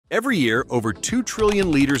Every year, over 2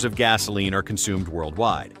 trillion liters of gasoline are consumed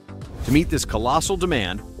worldwide. To meet this colossal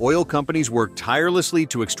demand, oil companies work tirelessly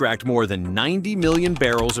to extract more than 90 million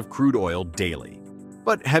barrels of crude oil daily.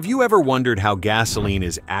 But have you ever wondered how gasoline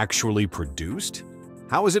is actually produced?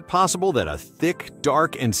 How is it possible that a thick,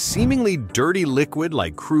 dark, and seemingly dirty liquid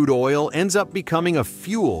like crude oil ends up becoming a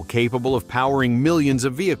fuel capable of powering millions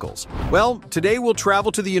of vehicles? Well, today we'll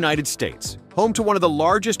travel to the United States, home to one of the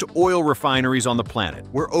largest oil refineries on the planet,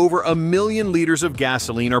 where over 1 million liters of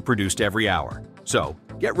gasoline are produced every hour. So,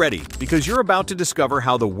 get ready, because you're about to discover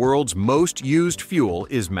how the world's most used fuel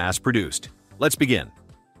is mass-produced. Let's begin.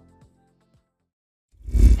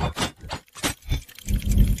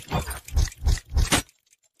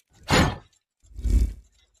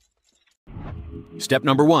 Step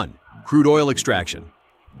number 1. Crude oil extraction.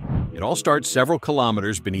 It all starts several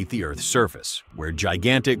kilometers beneath the Earth's surface, where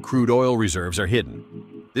gigantic crude oil reserves are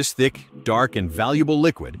hidden. This thick, dark, and valuable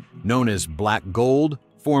liquid, known as black gold,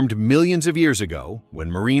 formed millions of years ago when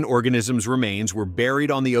marine organisms' remains were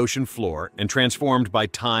buried on the ocean floor and transformed by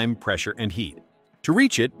time, pressure, and heat. To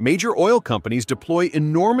reach it, major oil companies deploy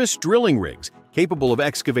enormous drilling rigs capable of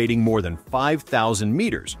excavating more than 5,000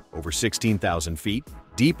 meters, over 16,000 feet,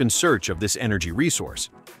 deep in search of this energy resource.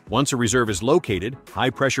 Once a reserve is located,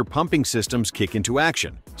 high-pressure pumping systems kick into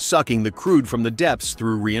action, sucking the crude from the depths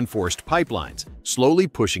through reinforced pipelines, slowly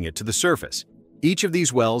pushing it to the surface. Each of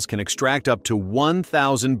these wells can extract up to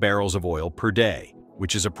 1,000 barrels of oil per day,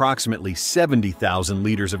 which is approximately 70,000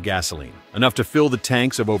 liters of gasoline, enough to fill the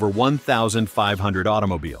tanks of over 1,500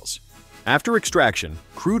 automobiles. After extraction,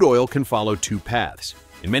 crude oil can follow two paths.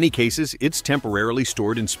 In many cases, it's temporarily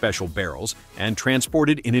stored in special barrels and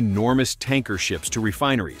transported in enormous tanker ships to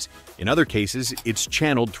refineries. In other cases, it's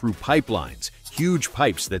channeled through pipelines, huge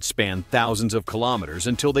pipes that span thousands of kilometers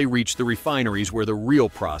until they reach the refineries where the real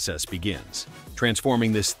process begins,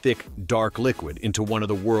 transforming this thick, dark liquid into one of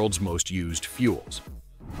the world's most used fuels.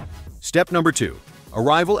 Step number 2.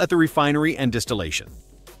 Arrival at the refinery and distillation.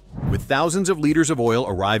 With thousands of liters of oil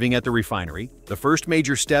arriving at the refinery, the first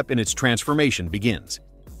major step in its transformation begins.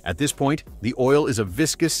 At this point, the oil is a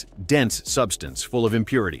viscous, dense substance full of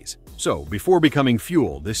impurities. So, before becoming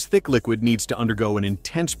fuel, this thick liquid needs to undergo an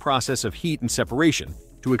intense process of heat and separation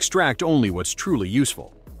to extract only what's truly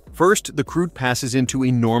useful. First, the crude passes into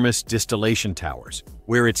enormous distillation towers,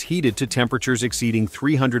 where it's heated to temperatures exceeding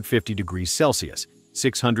 350 degrees Celsius,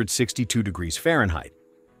 662 degrees Fahrenheit.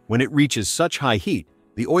 When it reaches such high heat,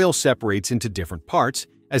 the oil separates into different parts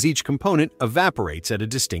as each component evaporates at a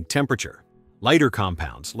distinct temperature. Lighter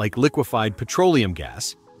compounds, like liquefied petroleum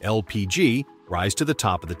gas, LPG, rise to the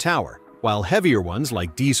top of the tower, while heavier ones,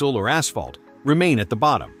 like diesel or asphalt, remain at the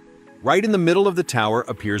bottom. Right in the middle of the tower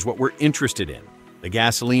appears what we're interested in, the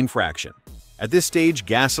gasoline fraction. At this stage,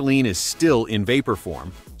 gasoline is still in vapor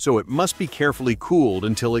form, so it must be carefully cooled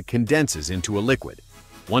until it condenses into a liquid.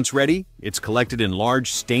 Once ready, it's collected in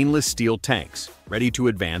large stainless steel tanks, ready to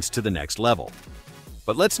advance to the next level.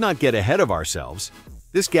 But let's not get ahead of ourselves.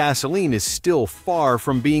 This gasoline is still far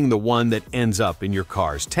from being the one that ends up in your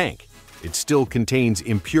car's tank. It still contains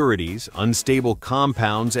impurities, unstable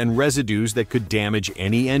compounds, and residues that could damage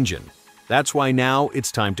any engine. That's why now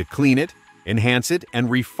it's time to clean it, enhance it, and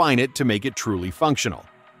refine it to make it truly functional.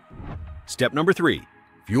 Step number 3.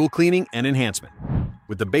 Fuel cleaning and enhancement.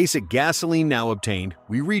 With the basic gasoline now obtained,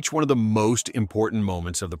 we reach one of the most important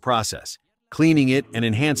moments of the process, cleaning it and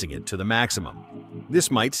enhancing it to the maximum.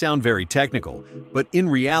 This might sound very technical, but in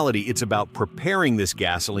reality it's about preparing this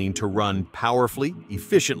gasoline to run powerfully,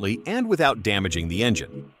 efficiently, and without damaging the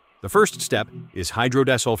engine. The first step is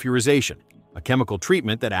hydrodesulfurization, a chemical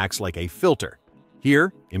treatment that acts like a filter.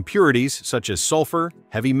 Here, impurities such as sulfur,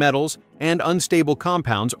 heavy metals, and unstable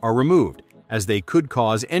compounds are removed, as they could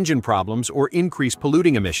cause engine problems or increase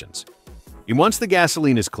polluting emissions. And once the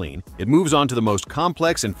gasoline is clean, it moves on to the most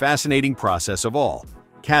complex and fascinating process of all,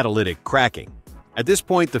 catalytic cracking. At this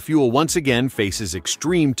point, the fuel once again faces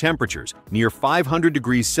extreme temperatures near 500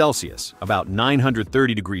 degrees Celsius, about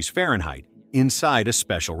 930 degrees Fahrenheit, inside a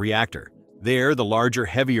special reactor. There, the larger,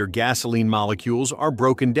 heavier gasoline molecules are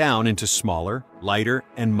broken down into smaller, lighter,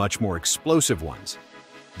 and much more explosive ones.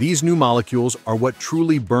 These new molecules are what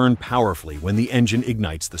truly burn powerfully when the engine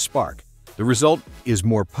ignites the spark. The result is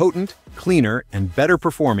more potent, cleaner, and better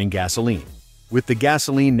performing gasoline. With the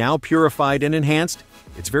gasoline now purified and enhanced,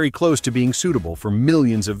 it's very close to being suitable for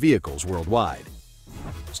millions of vehicles worldwide.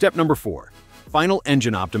 Step number 4. Final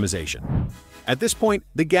engine optimization. At this point,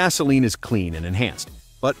 the gasoline is clean and enhanced,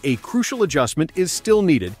 but a crucial adjustment is still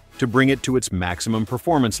needed to bring it to its maximum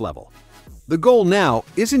performance level. The goal now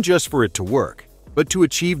isn't just for it to work, but to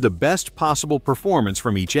achieve the best possible performance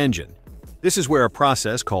from each engine. This is where a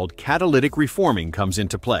process called catalytic reforming comes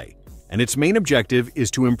into play, and its main objective is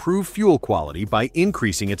to improve fuel quality by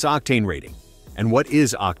increasing its octane rating. And what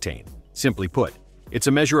is octane? Simply put, it's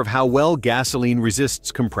a measure of how well gasoline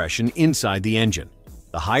resists compression inside the engine.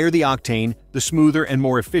 The higher the octane, the smoother and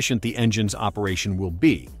more efficient the engine's operation will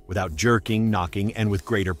be, without jerking, knocking, and with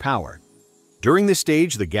greater power. During this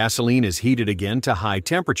stage, the gasoline is heated again to high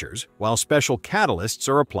temperatures, while special catalysts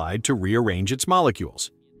are applied to rearrange its molecules.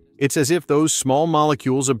 It's as if those small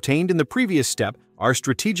molecules obtained in the previous step are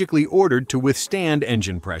strategically ordered to withstand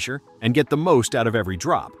engine pressure and get the most out of every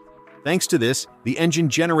drop. Thanks to this, the engine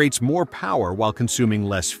generates more power while consuming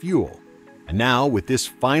less fuel. And now, with this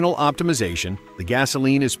final optimization, the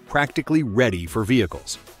gasoline is practically ready for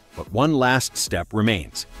vehicles. But one last step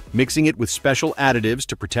remains: mixing it with special additives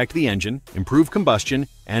to protect the engine, improve combustion,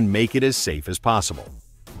 and make it as safe as possible.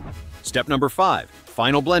 Step number 5.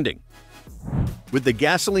 Final blending. With the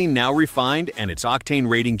gasoline now refined and its octane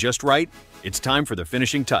rating just right, it's time for the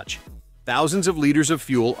finishing touch. Thousands of liters of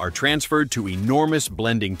fuel are transferred to enormous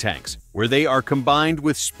blending tanks, where they are combined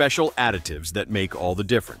with special additives that make all the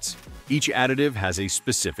difference. Each additive has a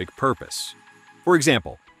specific purpose. For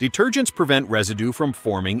example, detergents prevent residue from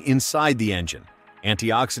forming inside the engine.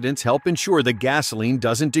 Antioxidants help ensure the gasoline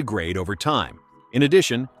doesn't degrade over time. In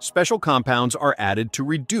addition, special compounds are added to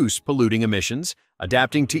reduce polluting emissions,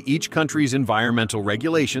 adapting to each country's environmental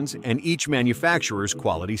regulations and each manufacturer's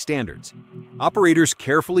quality standards. Operators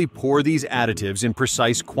carefully pour these additives in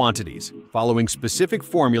precise quantities, following specific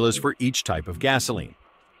formulas for each type of gasoline.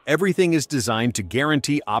 Everything is designed to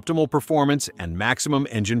guarantee optimal performance and maximum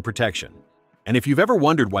engine protection. And if you've ever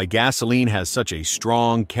wondered why gasoline has such a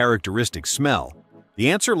strong, characteristic smell,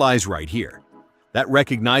 the answer lies right here. That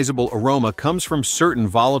recognizable aroma comes from certain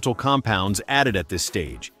volatile compounds added at this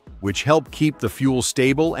stage, which help keep the fuel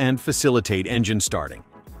stable and facilitate engine starting.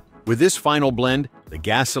 With this final blend, the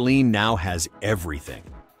gasoline now has everything: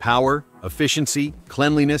 power, efficiency,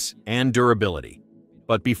 cleanliness, and durability.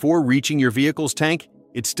 But before reaching your vehicle's tank,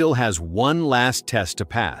 it still has one last test to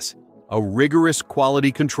pass: a rigorous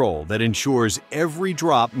quality control that ensures every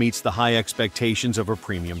drop meets the high expectations of a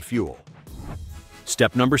premium fuel.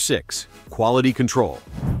 Step number 6. Quality control.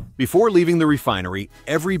 Before leaving the refinery,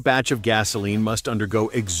 every batch of gasoline must undergo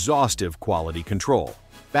exhaustive quality control.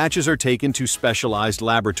 Batches are taken to specialized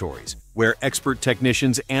laboratories, where expert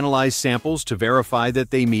technicians analyze samples to verify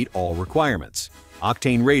that they meet all requirements: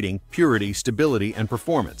 octane rating, purity, stability, and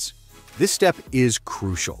performance. This step is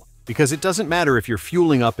crucial, because it doesn't matter if you're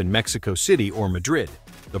fueling up in Mexico City or Madrid.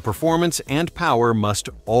 The performance and power must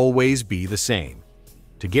always be the same.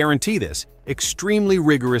 To guarantee this, extremely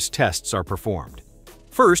rigorous tests are performed.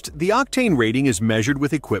 First, the octane rating is measured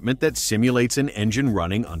with equipment that simulates an engine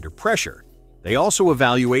running under pressure. They also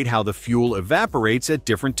evaluate how the fuel evaporates at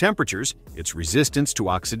different temperatures, its resistance to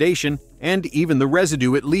oxidation, and even the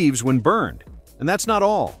residue it leaves when burned. And that's not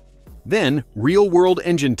all. Then, real-world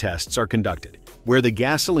engine tests are conducted, where the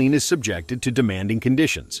gasoline is subjected to demanding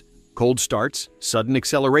conditions: cold starts, sudden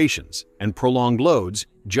accelerations, and prolonged loads,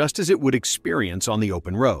 just as it would experience on the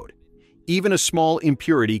open road. Even a small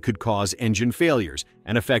impurity could cause engine failures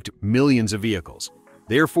and affect millions of vehicles.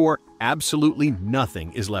 Therefore, absolutely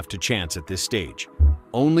nothing is left to chance at this stage.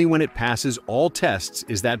 Only when it passes all tests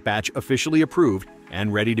is that batch officially approved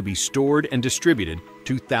and ready to be stored and distributed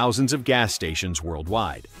to thousands of gas stations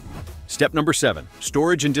worldwide. Step number 7.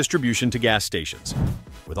 Storage and distribution to gas stations.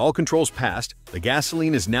 With all controls passed, the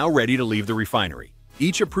gasoline is now ready to leave the refinery.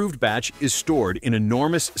 Each approved batch is stored in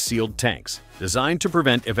enormous sealed tanks, designed to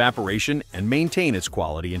prevent evaporation and maintain its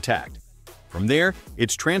quality intact. From there,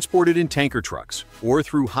 it's transported in tanker trucks or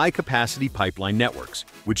through high-capacity pipeline networks,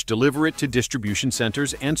 which deliver it to distribution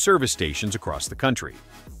centers and service stations across the country.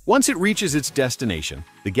 Once it reaches its destination,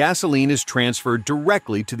 the gasoline is transferred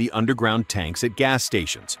directly to the underground tanks at gas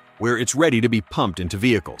stations, where it's ready to be pumped into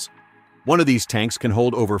vehicles. One of these tanks can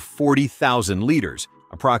hold over 40,000 liters,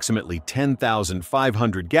 approximately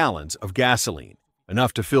 10,500 gallons of gasoline,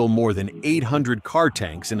 enough to fill more than 800 car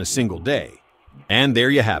tanks in a single day. And there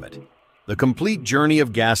you have it. The complete journey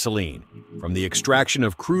of gasoline, from the extraction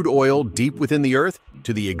of crude oil deep within the earth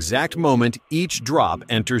to the exact moment each drop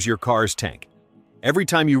enters your car's tank. Every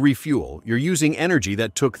time you refuel, you're using energy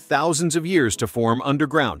that took thousands of years to form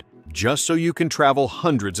underground, just so you can travel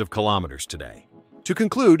hundreds of kilometers today. To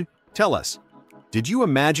conclude, tell us, did you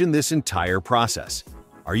imagine this entire process?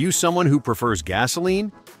 Are you someone who prefers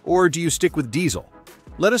gasoline, or do you stick with diesel?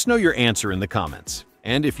 Let us know your answer in the comments.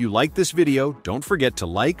 And if you like this video, don't forget to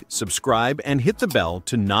like, subscribe, and hit the bell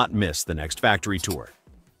to not miss the next factory tour.